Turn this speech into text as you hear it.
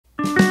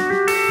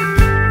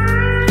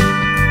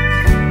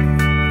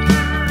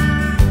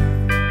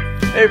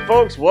Hey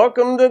folks,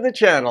 welcome to the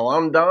channel.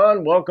 I'm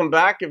Don. Welcome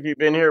back if you've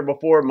been here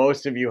before.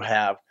 Most of you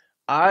have.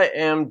 I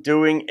am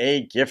doing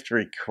a gift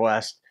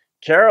request.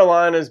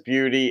 Carolina's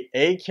Beauty,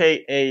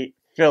 aka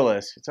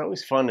Phyllis. It's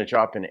always fun to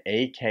drop an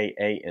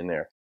aka in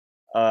there.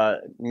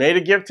 Made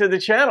a gift to the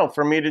channel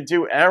for me to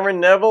do Aaron,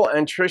 Neville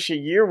and Trisha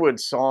Yearwood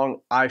song,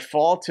 I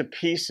Fall to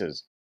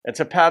Pieces. It's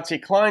a Patsy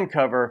Cline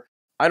cover.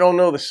 I don't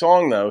know the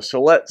song though,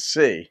 so let's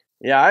see.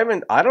 Yeah, I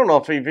don't know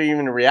if we've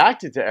even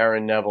reacted to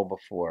Aaron Neville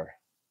before.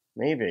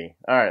 Maybe.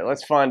 All right,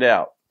 let's find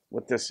out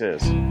what this is.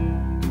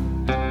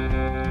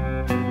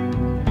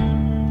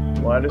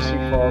 Why does he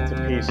fall to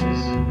pieces?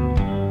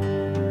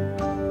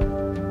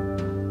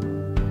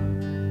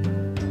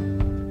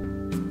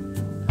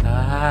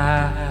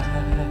 I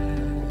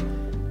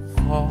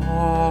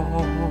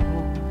fall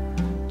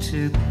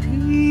to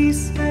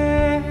pieces.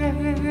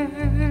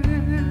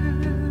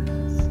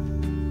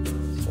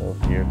 So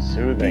cute,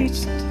 soothing.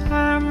 Each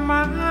time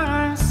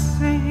I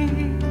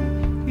see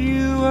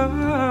you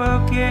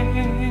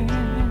again,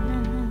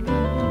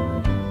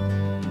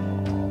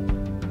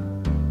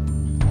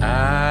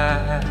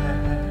 I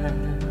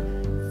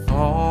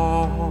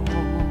fall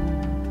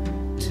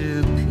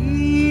to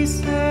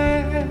pieces.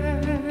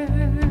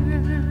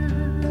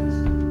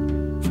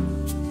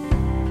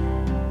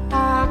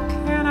 How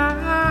can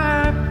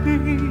I be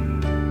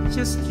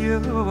just your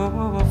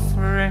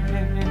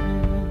friend?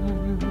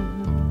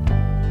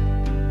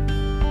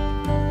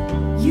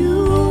 You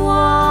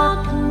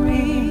want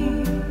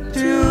me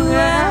to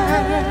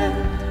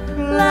act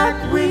like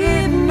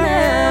we'd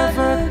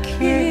never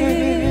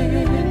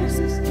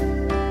kissed.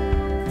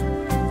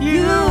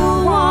 You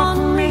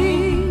want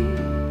me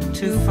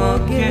to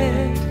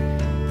forget,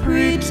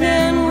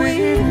 pretend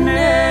we've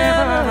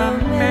never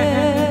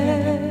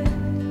met.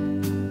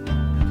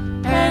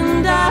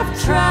 And I've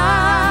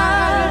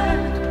tried,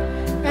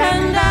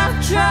 and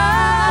I've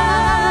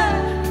tried,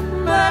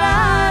 but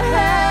I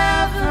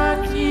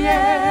haven't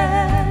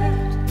yet.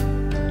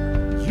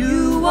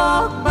 You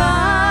walk by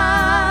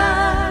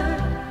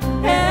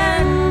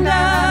and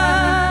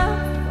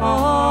I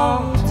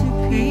fall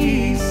to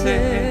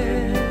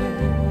pieces.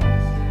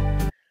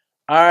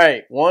 All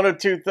right, one of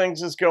two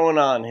things is going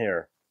on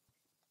here.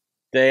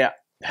 They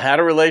had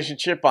a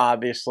relationship,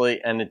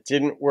 obviously, and it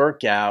didn't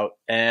work out,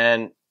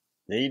 and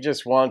he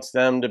just wants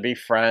them to be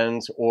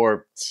friends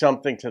or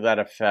something to that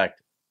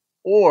effect.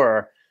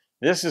 Or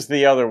this is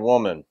the other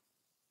woman.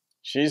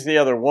 She's the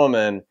other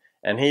woman,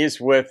 and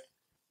he's with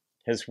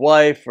his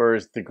wife or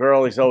the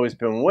girl he's always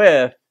been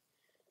with,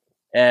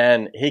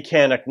 and he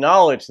can't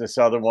acknowledge this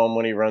other one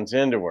when he runs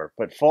into her.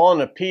 But falling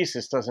to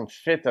pieces doesn't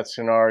fit that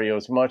scenario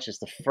as much as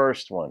the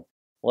first one.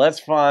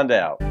 Let's find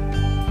out. Or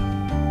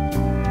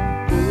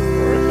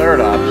a third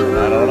option,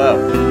 I don't know.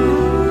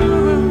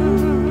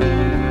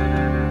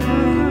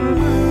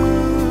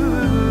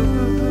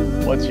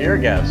 What's your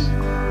guess?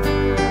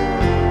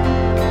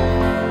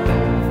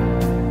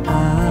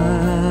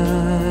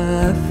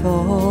 I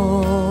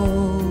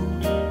fall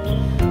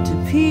to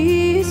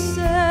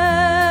pieces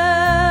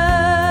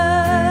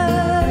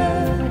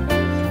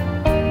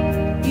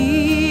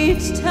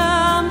each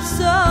time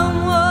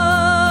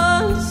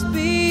someone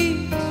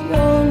speaks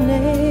your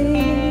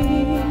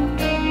name.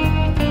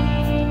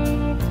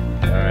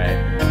 All right.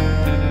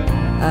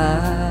 I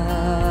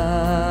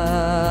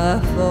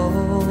fall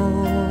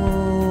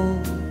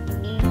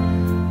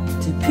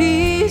to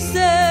pieces.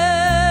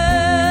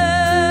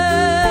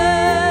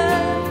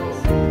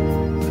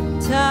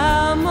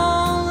 Time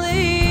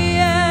only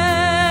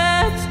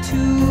adds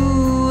to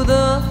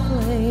the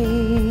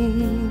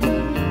flame.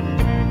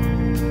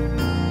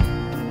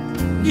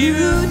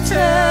 You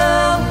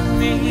tell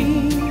me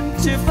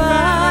to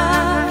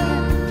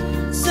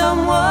find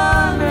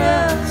someone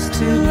else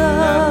to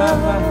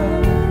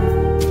love,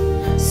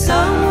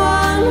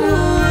 someone who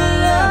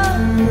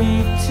loved me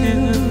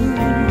too,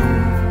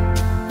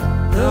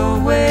 the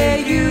way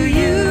you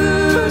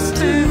used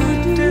to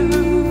do.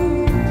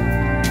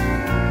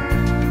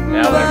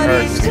 Now it But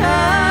hurts. each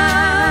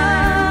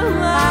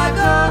time I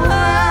go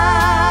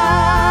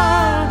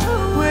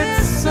out with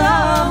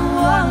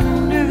someone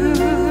new,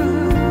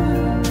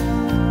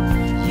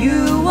 you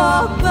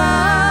walk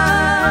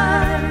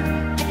by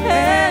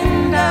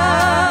and I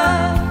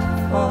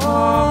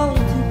fall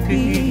to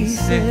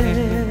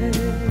pieces.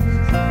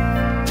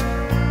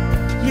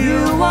 You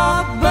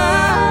walk by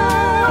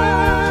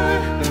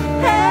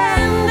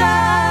and I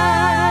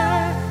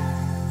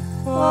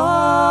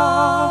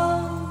fall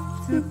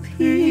to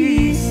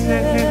pieces.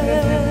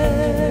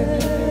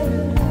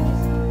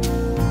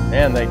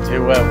 Man, they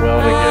duet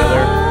well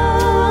together.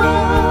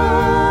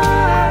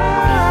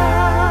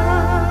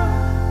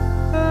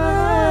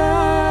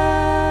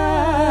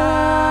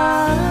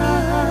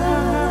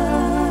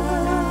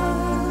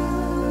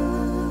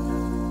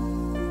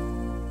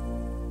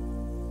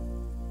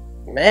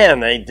 Man,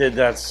 they did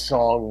that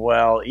song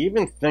well.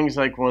 Even things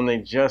like when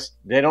they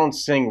don't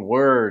sing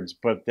words,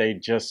 but they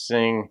just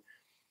sing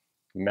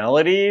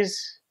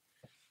melodies.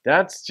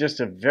 That's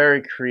just a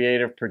very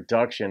creative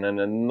production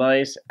and a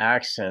nice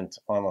accent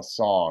on a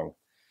song.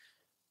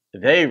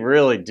 They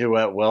really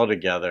duet well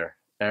together,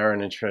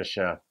 Aaron and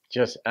Trisha.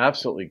 Just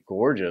absolutely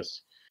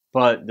gorgeous.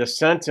 But the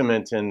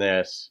sentiment in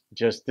this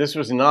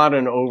was not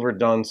an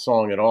overdone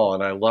song at all.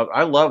 And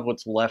I love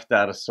what's left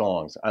out of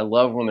songs. I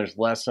love when there's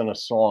less in a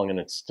song and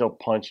it still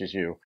punches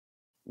you.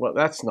 Well,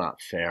 that's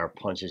not fair,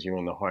 punches you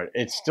in the heart.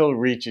 It still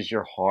reaches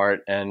your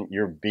heart and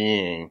your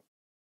being,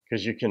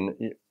 because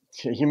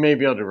you may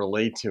be able to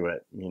relate to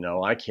it.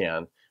 I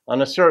can.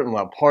 On a certain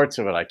level, parts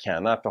of it I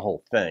can, not the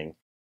whole thing.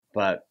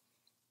 But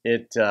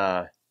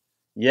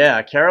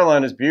yeah,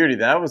 Carolina's Beauty,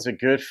 that was a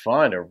good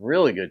find, a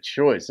really good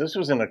choice. This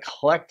was an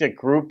eclectic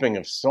grouping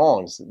of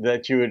songs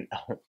that you had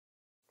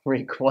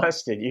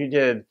requested. You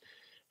did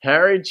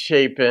Harry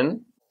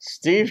Chapin,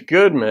 Steve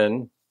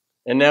Goodman,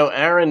 and now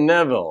Aaron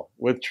Neville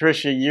with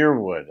Trisha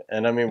Yearwood.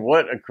 And I mean,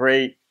 what a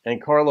great,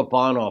 and Carla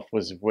Bonoff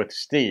was with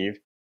Steve,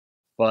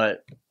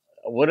 but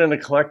what an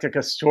eclectic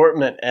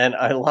assortment. And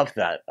I love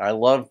that. I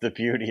love the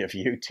beauty of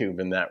YouTube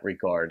in that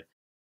regard.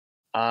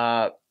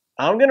 I'm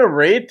going to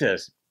rate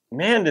this.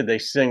 Man, did they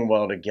sing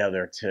well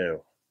together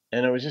too.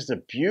 And it was just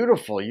a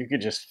beautiful, you could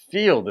just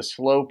feel the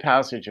slow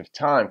passage of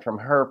time from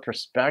her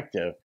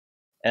perspective.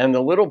 And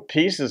the little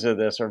pieces of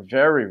this are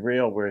very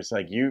real, where it's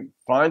like you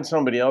find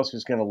somebody else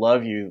who's going to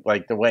love you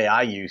like the way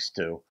I used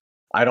to.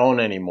 I don't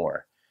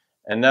anymore.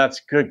 And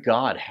that's, good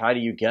God, how do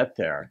you get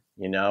there?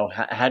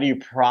 How do you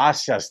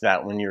process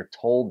that when you're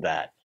told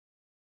that?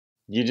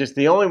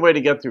 The only way to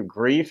get through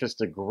grief is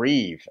to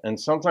grieve. And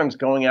sometimes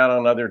going out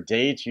on other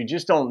dates, you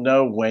just don't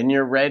know when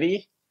you're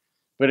ready.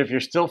 But if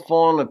you're still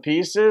falling to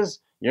pieces,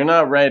 you're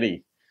not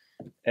ready.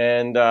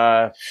 And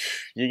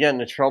you get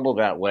into trouble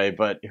that way.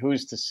 But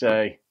who's to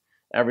say?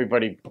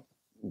 Everybody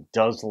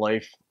does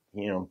life,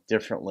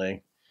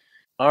 differently.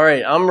 All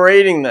right, I'm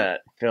rating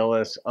that,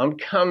 Phyllis. I'm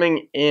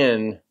coming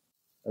in.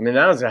 I mean,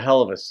 that was a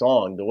hell of a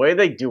song. The way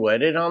they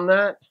duetted on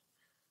that,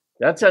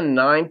 that's a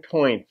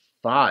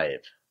 9.5.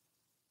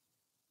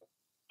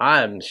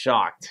 I'm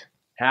shocked.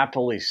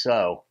 Happily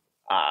so.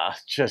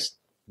 Just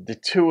the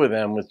two of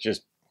them was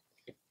just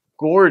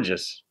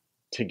gorgeous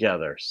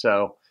together.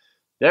 So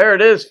there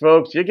it is,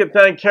 folks. You can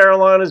thank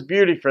Carolina's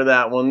Beauty for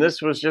that one.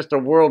 This was just a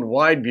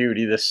worldwide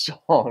beauty, this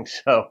song.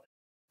 So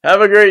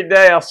have a great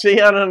day. I'll see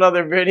you on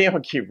another video.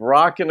 Keep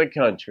rocking the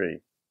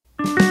country.